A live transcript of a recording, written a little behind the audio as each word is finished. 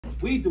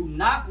We do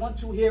not want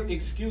to hear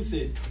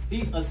excuses.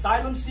 These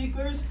asylum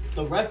seekers,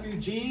 the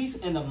refugees,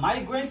 and the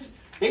migrants,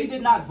 they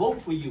did not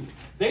vote for you.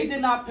 They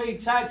did not pay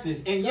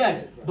taxes. And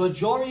yes,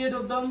 majority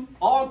of them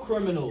are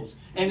criminals.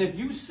 And if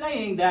you're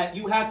saying that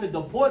you have to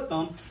deport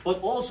them, but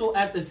also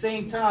at the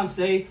same time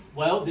say,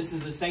 well, this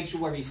is a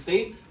sanctuary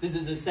state, this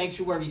is a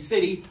sanctuary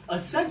city,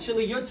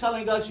 essentially you're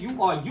telling us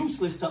you are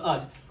useless to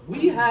us.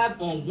 We have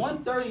on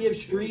 130th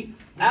Street,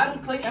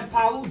 Adam Clayton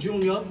Powell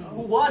Jr.,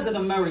 who was an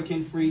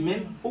American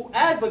freedman, who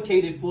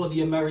advocated for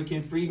the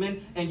American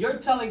freedmen, and you're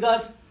telling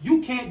us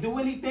you can't do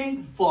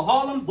anything for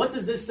Harlem? What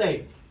does this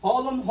say?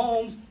 Harlem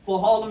homes for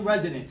Harlem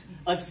residents.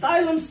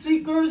 Asylum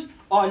seekers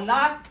are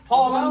not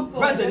Harlem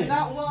residents.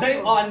 They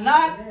are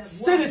not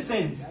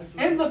citizens.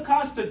 In the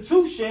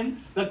Constitution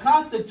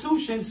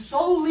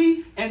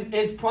solely and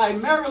is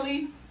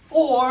primarily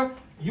for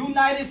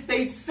United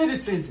States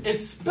citizens,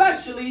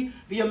 especially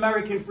the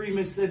American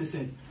freedmen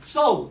citizens.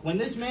 So, when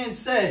this man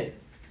said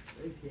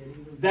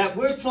that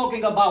we're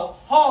talking about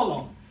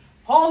Harlem,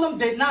 Harlem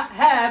did not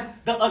have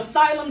the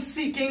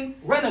asylum-seeking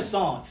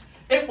renaissance.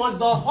 It was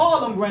the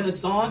Harlem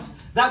Renaissance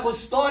that was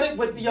started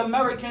with the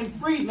American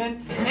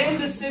freedmen in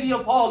the city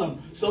of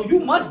Harlem. So you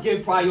must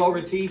give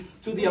priority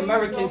to the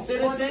American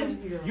citizens.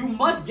 You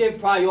must give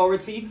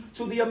priority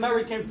to the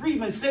American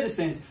freedmen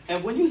citizens.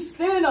 And when you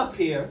stand up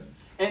here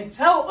and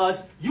tell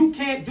us you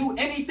can't do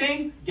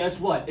anything, guess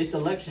what? It's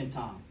election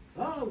time.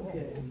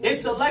 Okay.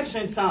 It's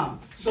election time.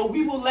 So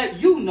we will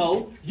let you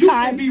know you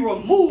can be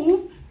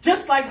removed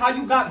just like how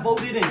you got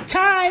voted in.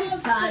 Time.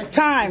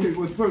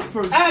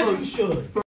 As you should.